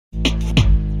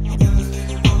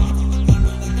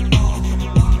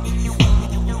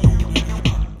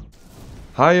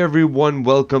Hi everyone,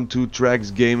 welcome to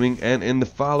Trax Gaming, and in the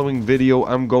following video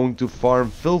I'm going to farm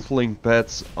Filthling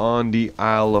Pets on the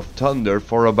Isle of Thunder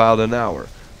for about an hour.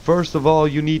 First of all,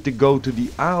 you need to go to the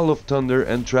Isle of Thunder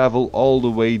and travel all the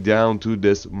way down to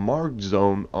this marked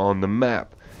zone on the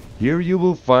map. Here you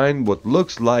will find what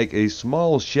looks like a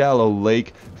small shallow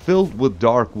lake filled with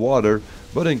dark water,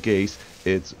 but in case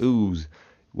it's ooze.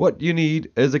 What you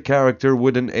need is a character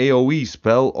with an AoE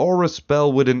spell or a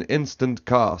spell with an instant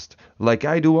cast, like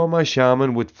I do on my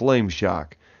shaman with Flame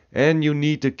Shock. And you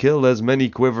need to kill as many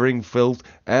Quivering Filth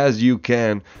as you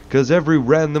can, cause every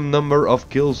random number of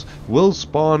kills will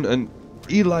spawn an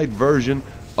elite version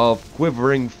of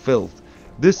Quivering Filth.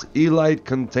 This elite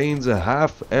contains a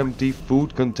half-empty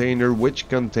food container which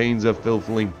contains a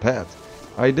Filthling Pet.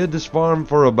 I did this farm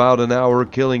for about an hour,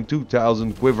 killing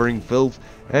 2000 Quivering Filth,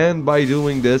 and by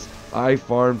doing this I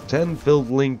farmed 10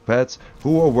 Filthling Pets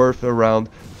who are worth around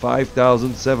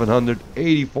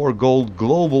 5784 gold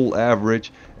global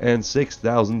average and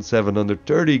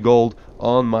 6730 gold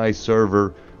on my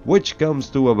server, which comes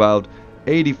to about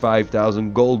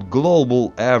 85,000 gold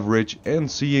global average,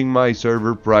 and seeing my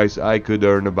server price I could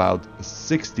earn about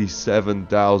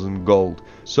 67,000 gold.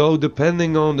 So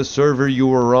depending on the server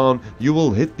you are on, you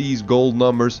will hit these gold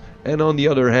numbers, and on the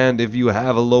other hand, if you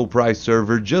have a low price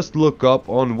server, just look up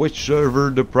on which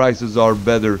server the prices are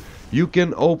better. You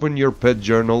can open your pet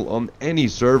journal on any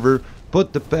server,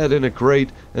 put the pet in a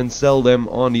crate and sell them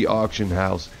on the auction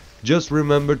house. Just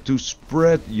remember to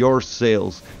spread your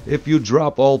sales. If you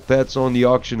drop all pets on the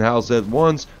auction house at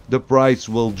once, the price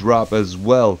will drop as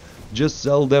well. Just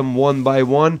sell them one by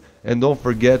one, and don't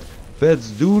forget,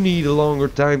 pets do need a longer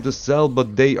time to sell,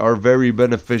 but they are very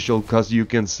beneficial cause you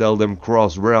can sell them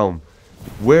cross realm.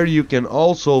 Where you can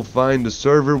also find the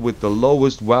server with the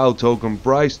lowest WoW token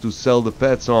price to sell the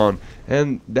pets on.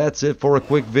 And that's it for a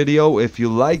quick video. If you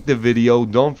liked the video,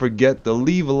 don't forget to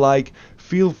leave a like.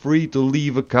 Feel free to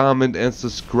leave a comment and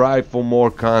subscribe for more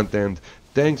content.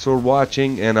 Thanks for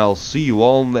watching, and I'll see you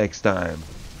all next time.